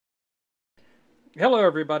Hello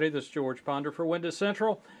everybody, this is George Ponder for Windows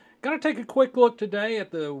Central. Going to take a quick look today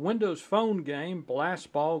at the Windows Phone game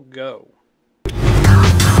BlastBall Go.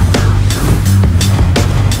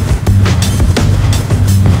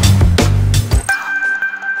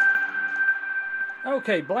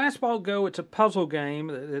 Okay, BlastBall Go, it's a puzzle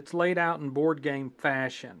game that's laid out in board game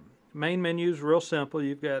fashion. Main menu is real simple.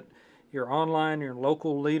 You've got your online, your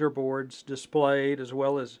local leaderboards displayed, as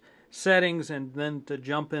well as settings, and then to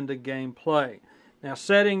jump into gameplay. Now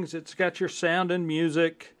settings, it's got your sound and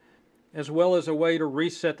music, as well as a way to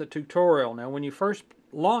reset the tutorial. Now when you first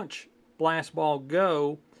launch BlastBall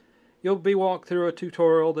Go, you'll be walked through a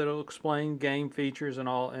tutorial that'll explain game features and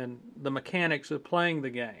all, and the mechanics of playing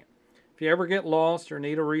the game. If you ever get lost or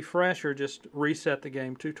need a refresher, just reset the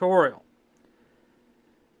game tutorial.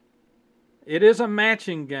 It is a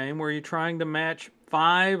matching game where you're trying to match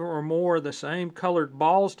 5 or more of the same colored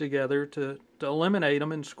balls together to eliminate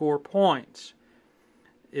them and score points.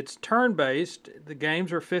 It's turn-based. The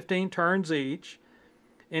games are 15 turns each,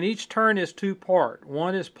 and each turn is two-part.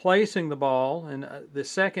 One is placing the ball, and the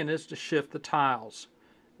second is to shift the tiles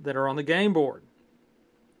that are on the game board.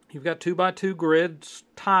 You've got 2x2 grid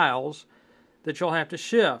tiles that you'll have to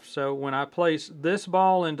shift. So when I place this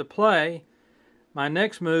ball into play, my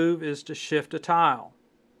next move is to shift a tile.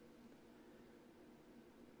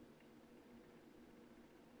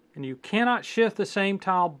 And you cannot shift the same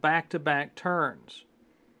tile back-to-back turns.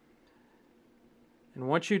 And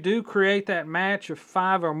once you do create that match of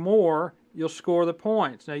 5 or more, you'll score the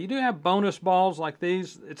points. Now you do have bonus balls like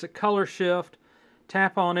these. It's a color shift.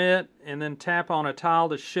 Tap on it and then tap on a tile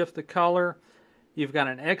to shift the color. You've got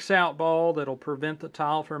an X out ball that'll prevent the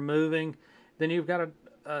tile from moving. Then you've got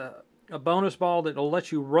a bonus ball that'll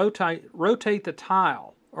let you rotate the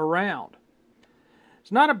tile around.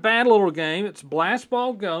 It's not a bad little game. It's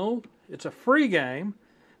BlastBall Go. It's a free game.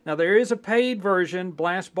 Now there is a paid version,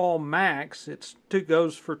 BlastBall Max. It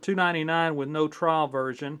goes for $2.99 with no trial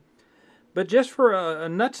version. But just for a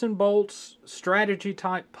nuts and bolts strategy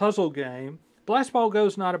type puzzle game, BlastBall Go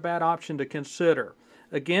is not a bad option to consider.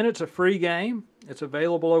 Again, it's a free game. It's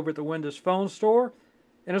available over at the Windows Phone Store.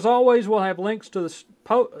 And as always, we'll have links to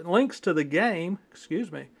the game,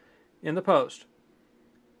 in the post.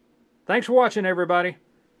 Thanks for watching, everybody.